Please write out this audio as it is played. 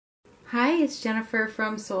Hi, it's Jennifer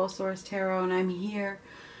from Soul Source Tarot, and I'm here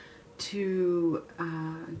to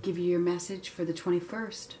give you your message for the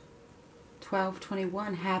 21st,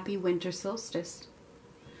 12/21. Happy winter solstice.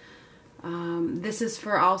 This is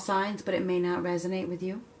for all signs, but it may not resonate with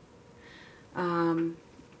you. I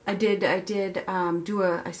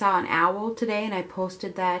saw an owl today, and I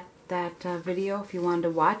posted that video if you wanted to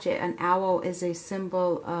watch it. An owl is a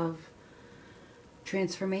symbol of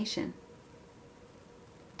transformation,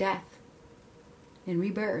 death, and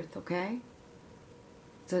rebirth, okay?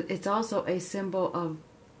 So it's also a symbol of,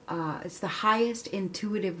 it's the highest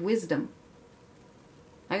intuitive wisdom.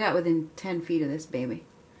 I got within 10 feet of this baby.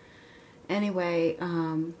 Anyway,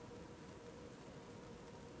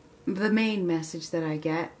 the main message that I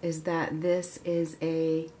get is that this is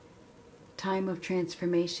a time of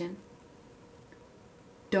transformation.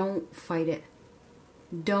 Don't fight it.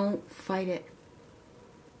 Don't fight it.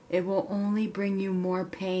 It will only bring you more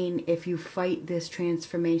pain if you fight this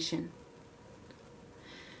transformation.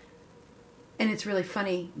 And it's really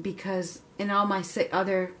funny because in all my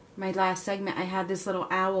last segment, I had this little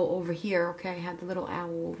owl over here. Okay, I had the little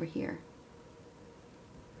owl over here.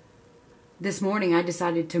 This morning, I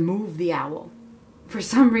decided to move the owl. For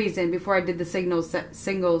some reason, before I did the singles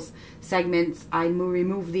segments, I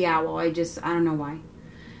removed the owl. I don't know why.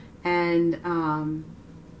 And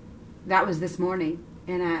that was this morning.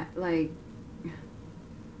 And at like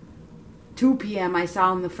 2 p.m. I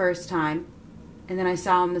saw him the first time, and then I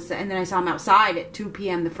saw him outside at 2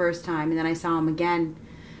 p.m. the first time, and then I saw him again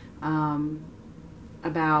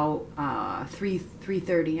about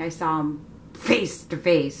 3:30. I saw him face to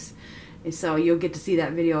face. So you'll get to see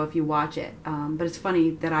that video if you watch it. But it's funny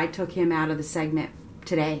that I took him out of the segment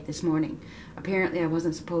this morning. Apparently I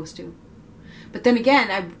wasn't supposed to. But then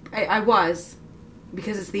again, I was,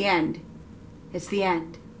 because it's the end. It's the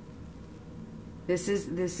end. This is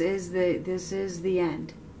the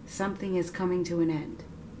end. Something is coming to an end.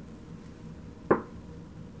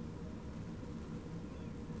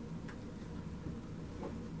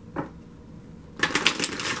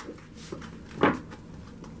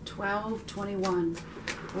 $12.21.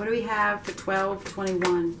 What do we have for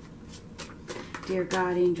 $12.21? Dear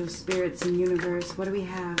God, angels, spirits, and universe, what do we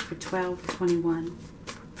have for $12.21?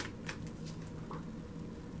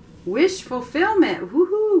 Wish fulfillment.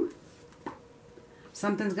 Woohoo!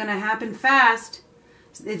 Something's going to happen fast.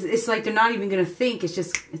 It's like they're not even going to think. It's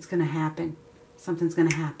going to happen. Something's going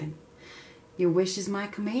to happen. Your wish is my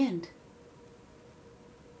command.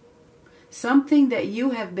 Something that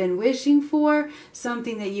you have been wishing for,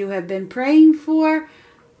 something that you have been praying for.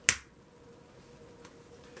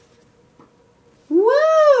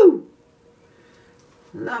 Woo!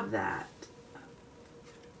 Love that.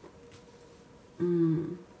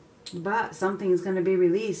 But something is going to be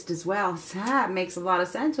released as well. That makes a lot of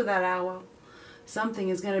sense with that owl. Something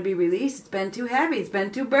is going to be released. It's been too heavy. It's been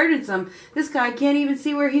too burdensome. This guy can't even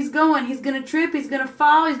see where he's going. He's going to trip. He's going to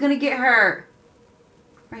fall. He's going to get hurt.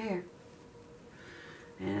 Right here.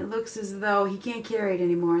 And it looks as though he can't carry it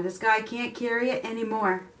anymore. This guy can't carry it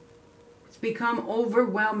anymore. It's become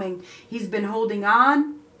overwhelming. He's been holding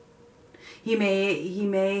on. He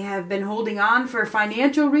may have been holding on for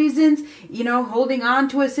financial reasons, holding on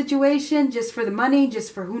to a situation just for the money,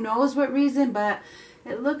 just for who knows what reason, but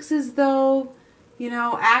it looks as though,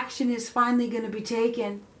 action is finally going to be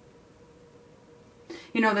taken.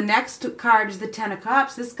 The next card is the Ten of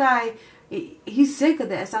Cups. This guy, he's sick of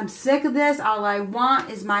this. I'm sick of this. All I want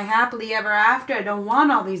is my happily ever after. I don't want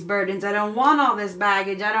all these burdens. I don't want all this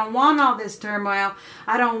baggage. I don't want all this turmoil.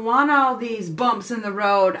 I don't want all these bumps in the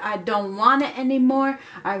road. I don't want it anymore.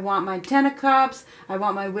 I want my Ten of Cups. I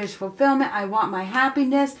want my wish fulfillment. I want my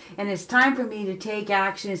happiness. And it's time for me to take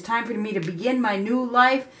action. It's time for me to begin my new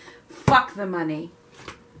life. Fuck the money.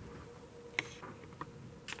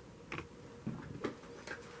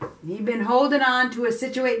 He'd been holding on to a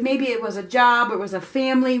situation. Maybe it was a job, or it was a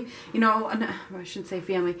family. I shouldn't say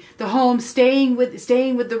family. The home, staying with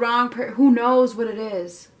the wrong person. Who knows what it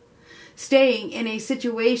is? Staying in a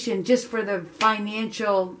situation just for the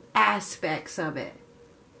financial aspects of it.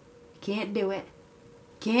 Can't do it.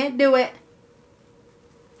 Can't do it.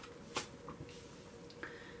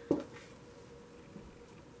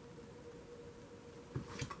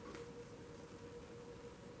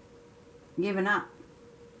 Giving up.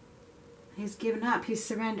 He's given up. He's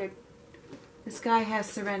surrendered. This guy has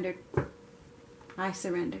surrendered. I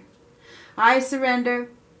surrender. I surrender.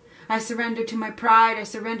 I surrender to my pride. I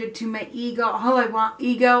surrender to my ego. All I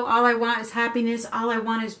want is happiness. All I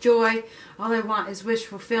want is joy. All I want is wish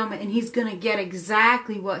fulfillment. And he's going to get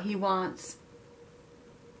exactly what he wants.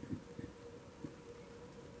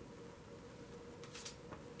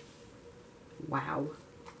 Wow.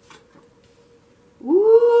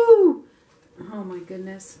 Woo! Oh my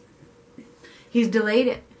goodness. He's delayed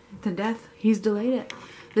it. The death, he's delayed it.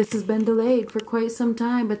 This has been delayed for quite some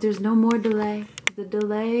time, but there's no more delay. The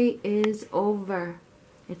delay is over.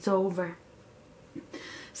 It's over.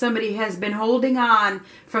 Somebody has been holding on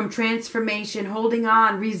from transformation, holding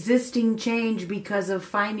on, resisting change because of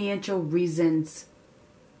financial reasons.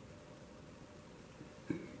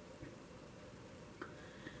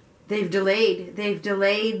 They've delayed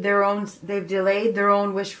their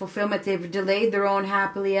own wish fulfillment. They've delayed their own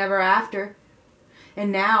happily ever after.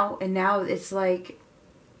 And now it's like,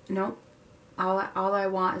 no, all I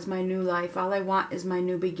want is my new life. All I want is my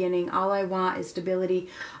new beginning. All I want is stability.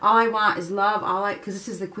 All I want is love. Because this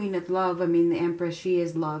is the Queen of Love. I mean, the Empress, she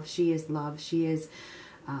is love. She is love. She is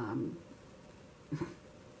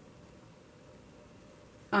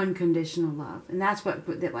unconditional love. And that's what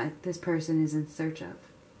this person is in search of.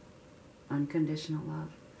 Unconditional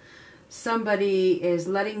love. Somebody is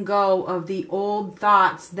letting go of the old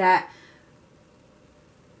thoughts that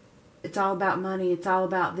it's all about money, it's all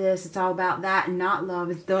about this, it's all about that, and not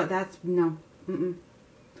love. No.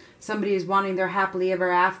 Somebody is wanting their happily ever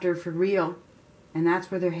after for real, and that's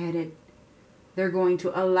where they're headed. They're going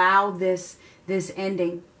to allow this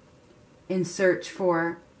ending in search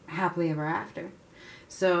for happily ever after.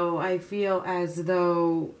 So I feel as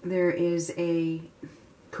though there is a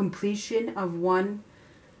completion of one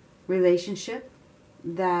relationship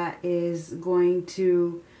that is going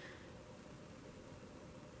to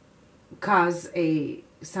cause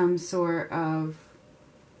some sort of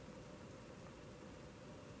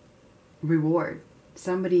reward.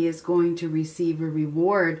 Somebody is going to receive a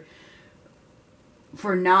reward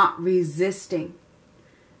for not resisting,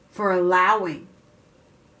 for allowing,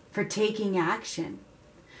 for taking action,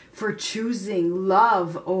 for choosing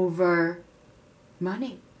love over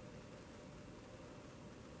money.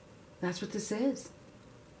 That's what this is.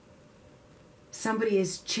 Somebody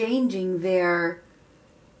is changing their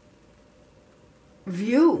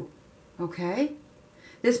view, okay?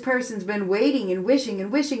 This person's been waiting and wishing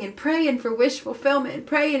and praying for wish fulfillment and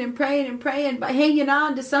praying by hanging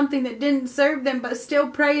on to something that didn't serve them, but still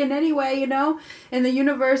praying anyway, you know? And the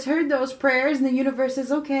universe heard those prayers, and the universe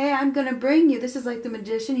says, okay, I'm going to bring you. This is like the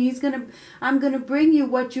magician. I'm going to bring you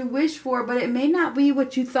what you wish for, but it may not be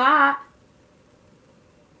what you thought.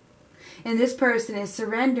 And this person is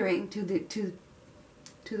surrendering to the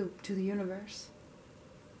universe.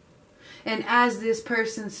 And as this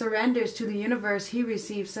person surrenders to the universe, he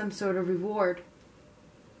receives some sort of reward.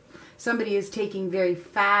 Somebody is taking very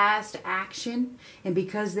fast action. And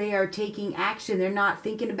because they are taking action, they're not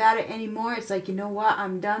thinking about it anymore. It's like, you know what?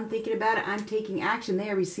 I'm done thinking about it. I'm taking action.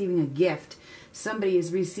 They are receiving a gift. Somebody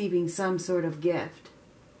is receiving some sort of gift.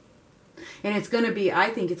 And it's going to be,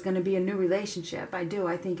 I think it's going to be a new relationship. I do.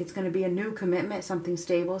 I think it's going to be a new commitment, something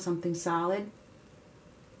stable, something solid.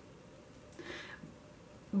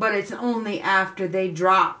 But it's only after they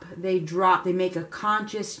make a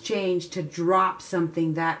conscious change to drop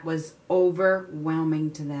something that was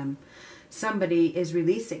overwhelming to them. Somebody is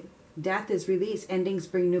releasing. Death is release. Endings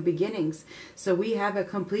bring new beginnings. So we have a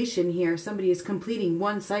completion here. Somebody is completing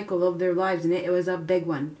one cycle of their lives, and it was a big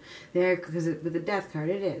one. There, because with the death card,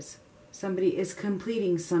 it is. Somebody is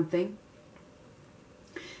completing something,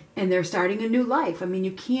 and they're starting a new life. I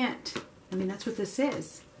mean, that's what this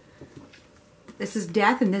is. This is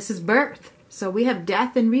death and this is birth. So we have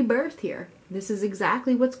death and rebirth here. This is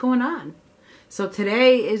exactly what's going on. So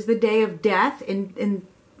today is the day of death and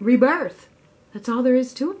rebirth. That's all there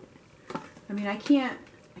is to it. I mean, I can't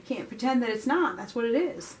pretend that it's not. That's what it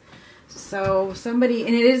is. So somebody,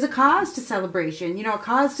 and it is a cause to celebration. You know, a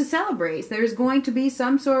cause to celebrate. There's going to be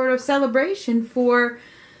some sort of celebration for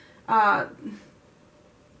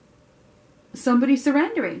somebody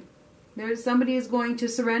surrendering. Somebody is going to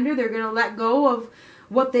surrender. They're going to let go of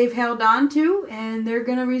what they've held on to, and they're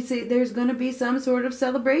going to receive. There's going to be some sort of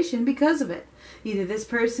celebration because of it. Either this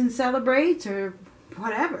person celebrates or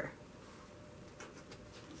whatever.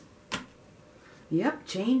 Yep,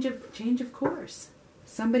 change of course.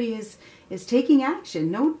 Somebody is taking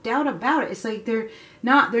action, no doubt about it. It's like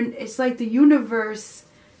it's like the universe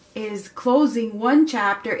is closing one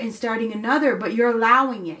chapter and starting another, but you're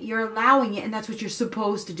allowing it. You're allowing it, and that's what you're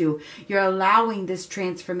supposed to do. You're allowing this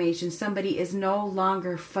transformation. Somebody is no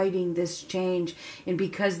longer fighting this change, and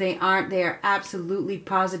because they aren't, they are absolutely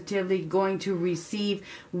positively going to receive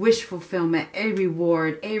wish fulfillment, a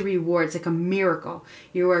reward. It's like a miracle.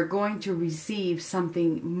 You are going to receive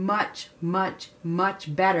something much, much,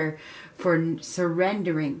 much better for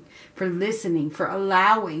surrendering, for listening, for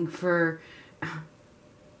allowing, for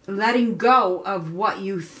letting go of what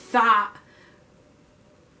you thought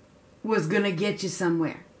was going to get you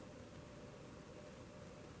somewhere.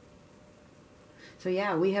 So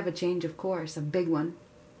yeah, we have a change of course, a big one.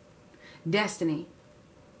 Destiny.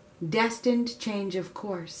 Destined change of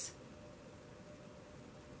course.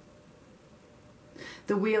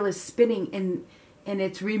 The wheel is spinning and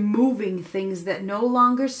it's removing things that no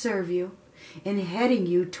longer serve you and heading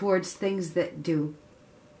you towards things that do.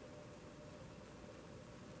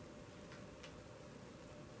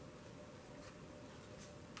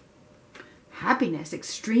 Happiness,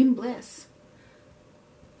 extreme bliss.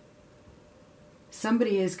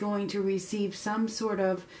 Somebody is going to receive some sort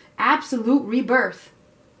of absolute rebirth.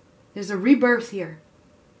 There's a rebirth here.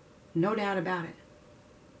 No doubt about it.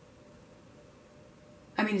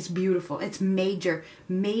 I mean, it's beautiful. It's major.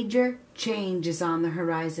 Major change is on the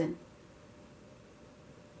horizon.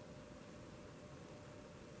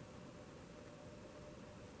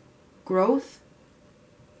 Growth.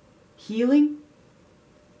 Healing.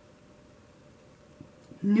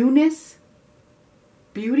 Newness.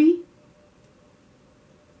 Beauty.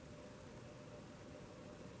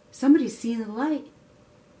 Somebody's seeing the light.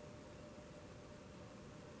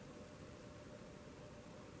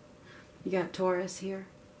 You got Taurus here.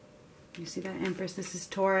 You see that Empress? This is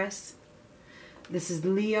Taurus. This is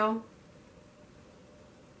Leo.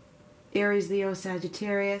 Aries, Leo,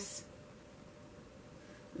 Sagittarius.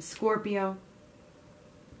 Scorpio.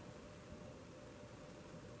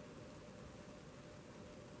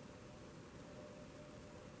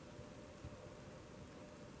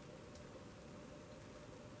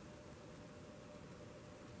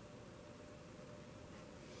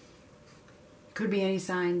 Could be any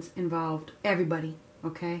signs involved. Everybody,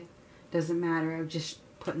 okay? Doesn't matter. I'm just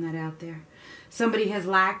putting that out there. Somebody has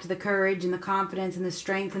lacked the courage and the confidence and the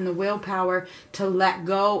strength and the willpower to let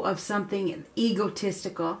go of something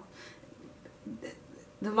egotistical.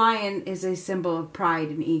 The lion is a symbol of pride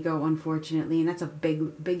and ego, unfortunately, and that's a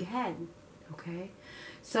big head, okay?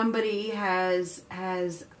 Somebody has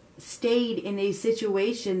stayed in a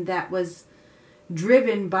situation that was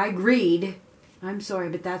driven by greed. I'm sorry,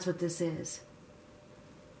 but that's what this is.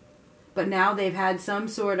 But now they've had some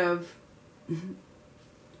sort of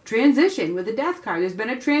transition with the death card. There's been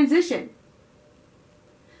a transition.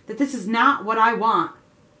 That this is not what I want.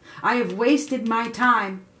 I have wasted my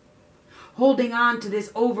time holding on to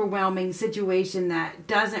this overwhelming situation that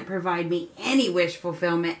doesn't provide me any wish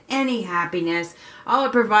fulfillment, any happiness. All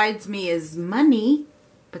it provides me is money,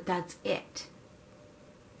 but that's it.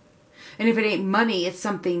 And if it ain't money, it's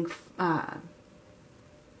something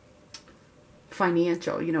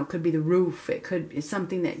financial, you know, it could be the roof, it could be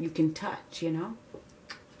something that you can touch, you know.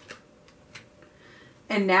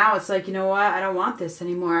 And now it's like, you know what, I don't want this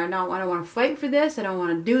anymore. I don't want to fight for this. I don't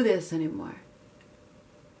want to do this anymore.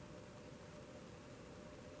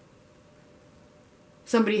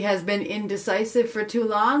 Somebody has been indecisive for too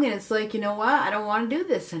long, and it's like, you know what, I don't want to do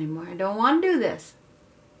this anymore. I don't want to do this.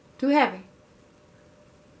 Too heavy.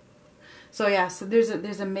 So yeah, so there's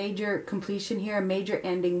a major completion here, a major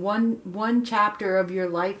ending. One chapter of your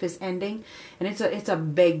life is ending, and it's a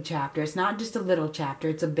big chapter. It's not just a little chapter,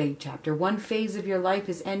 it's a big chapter. One phase of your life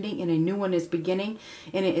is ending and a new one is beginning,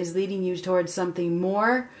 and it is leading you towards something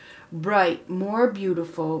more bright, more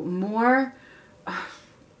beautiful, more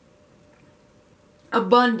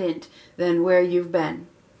abundant than where you've been.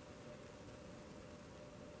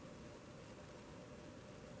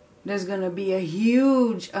 There's going to be a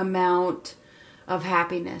huge amount of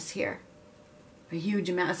happiness here. A huge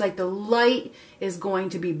amount. It's like the light is going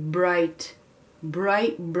to be bright.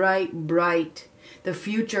 Bright, bright, bright. The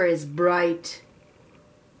future is bright.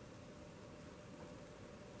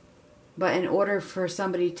 But in order for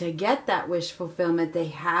somebody to get that wish fulfillment, they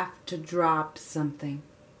have to drop something.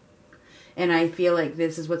 And I feel like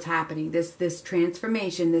this is what's happening. This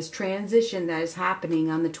transformation, this transition that is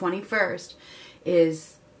happening on the 21st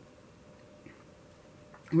is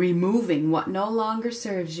removing what no longer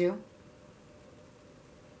serves you.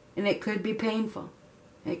 And it could be painful.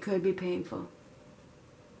 It could be painful.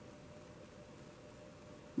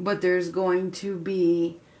 But there's going to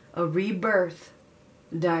be a rebirth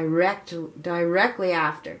directly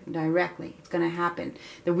after. Directly. It's going to happen.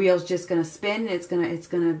 The wheel's just going to spin. It's going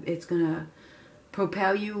to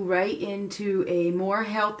propel you right into a more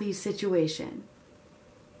healthy situation.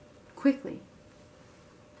 Quickly.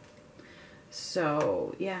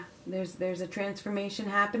 So, yeah, there's a transformation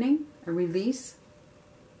happening, a release.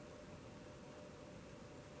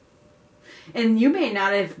 And you may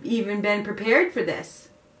not have even been prepared for this,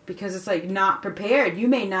 because it's like not prepared. You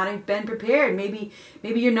may not have been prepared. Maybe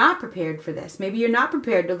you're not prepared for this. Maybe you're not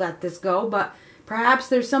prepared to let this go, but perhaps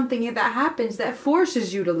there's something that happens that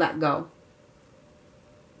forces you to let go.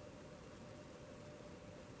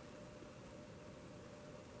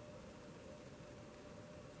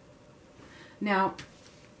 Now,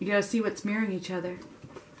 you got to see what's mirroring each other.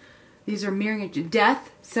 These are mirroring each other.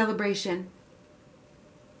 Death, celebration.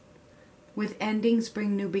 With endings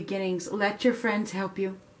bring new beginnings. Let your friends help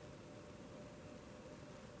you.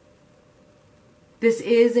 This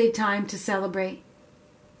is a time to celebrate.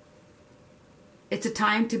 It's a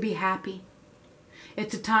time to be happy.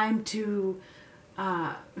 It's a time to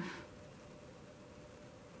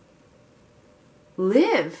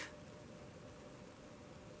live.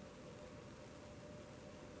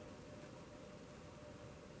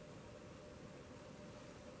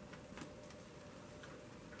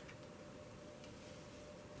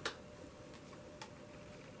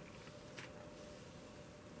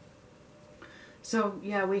 So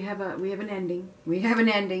yeah, we have an ending. We have an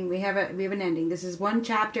ending. This is one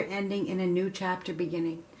chapter ending and a new chapter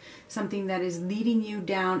beginning. Something that is leading you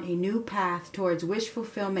down a new path towards wish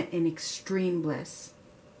fulfillment and extreme bliss.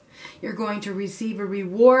 You're going to receive a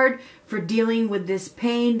reward for dealing with this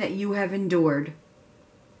pain that you have endured.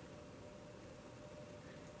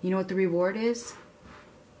 You know what the reward is?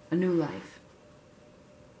 A new life.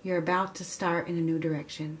 You're about to start in a new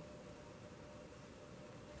direction.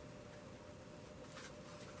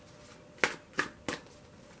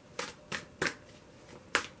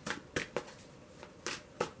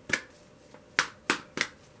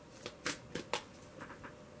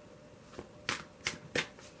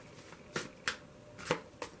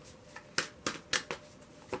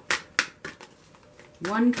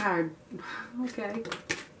 One card. Okay.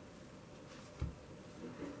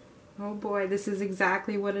 Oh boy, this is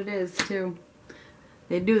exactly what it is too.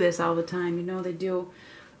 They do this all the time, you know they do.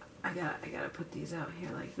 I gotta put these out here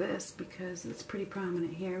like this because it's pretty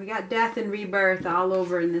prominent here. We got death and rebirth all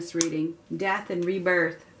over in this reading. Death and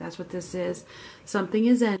rebirth. That's what this is. Something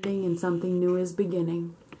is ending and something new is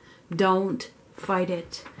beginning. Don't fight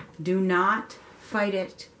it. Do not fight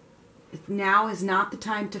it. Now is not the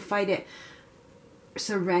time to fight it.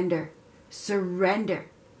 Surrender. Surrender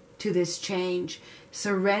to this change.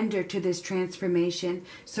 Surrender to this transformation.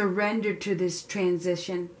 Surrender to this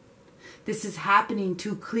transition. This is happening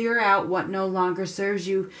to clear out what no longer serves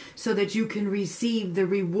you so that you can receive the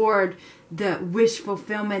reward, the wish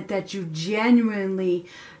fulfillment that you genuinely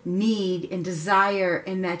need and desire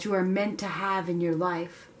and that you are meant to have in your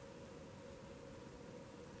life.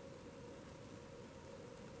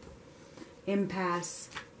 Impasse.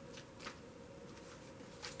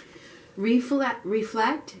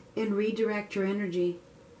 Reflect and redirect your energy.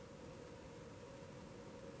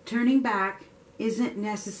 Turning back isn't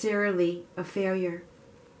necessarily a failure.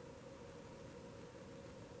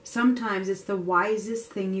 Sometimes it's the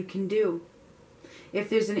wisest thing you can do. If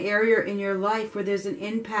there's an area in your life where there's an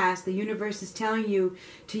impasse, the universe is telling you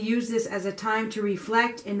to use this as a time to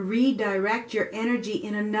reflect and redirect your energy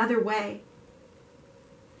in another way.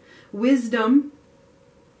 Wisdom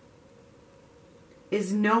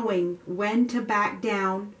is knowing when to back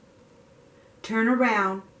down, turn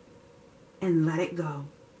around, and let it go.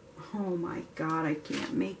 Oh my God, I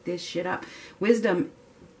can't make this shit up. Wisdom,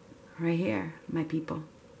 right here, my people.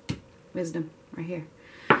 Wisdom, right here.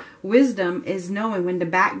 Wisdom is knowing when to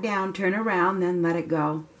back down, turn around, then let it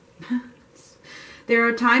go. There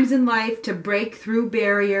are times in life to break through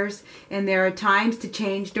barriers, and there are times to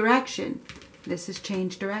change direction. This is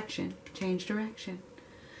change direction. Change direction.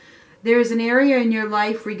 There is an area in your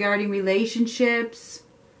life regarding relationships,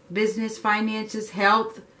 business, finances,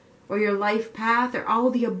 health, or your life path, or all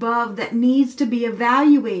the above that needs to be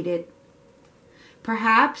evaluated.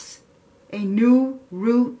 Perhaps a new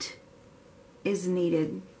route is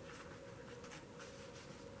needed.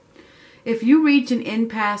 If you reach an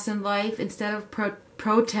impasse in life, instead of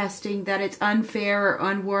protesting that it's unfair or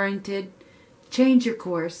unwarranted, change your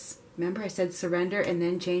course. Remember I said surrender and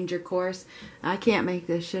then change your course? I can't make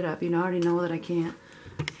this shit up. You already know that I can't.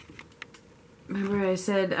 Remember I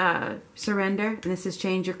said surrender and this is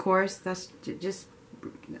change your course? That's just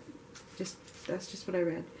what I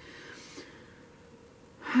read.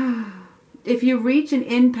 If you reach an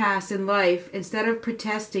impasse in life, instead of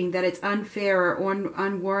protesting that it's unfair or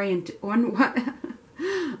unwarranted,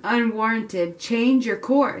 change your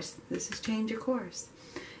course. This is change your course.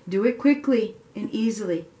 Do it quickly and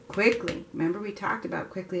easily. Quickly. Remember we talked about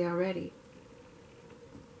quickly already.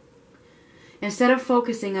 Instead of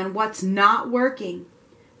focusing on what's not working,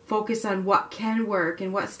 focus on what can work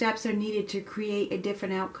and what steps are needed to create a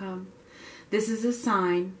different outcome. This is a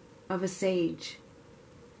sign of a sage.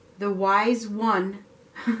 The wise one,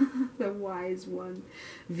 the wise one,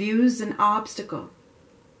 views an obstacle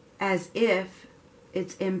as if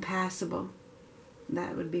it's impassable.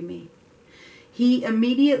 That would be me. He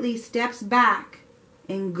immediately steps back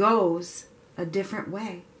and goes a different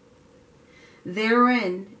way.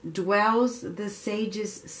 Therein dwells the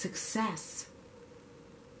sage's success.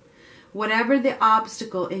 Whatever the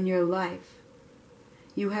obstacle in your life,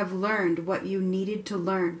 you have learned what you needed to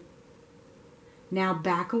learn. Now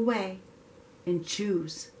back away and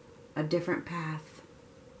choose a different path.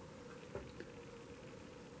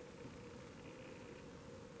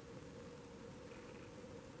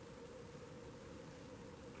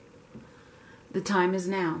 The time is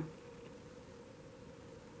now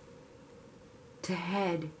to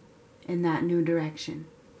head in that new direction,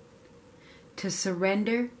 to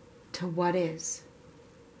surrender to what is.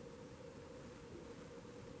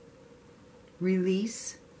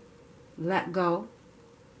 Release, let go,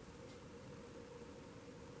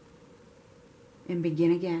 and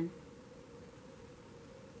begin again.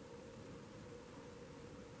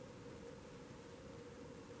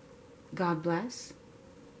 God bless.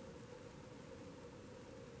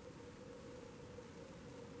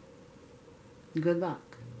 Good luck.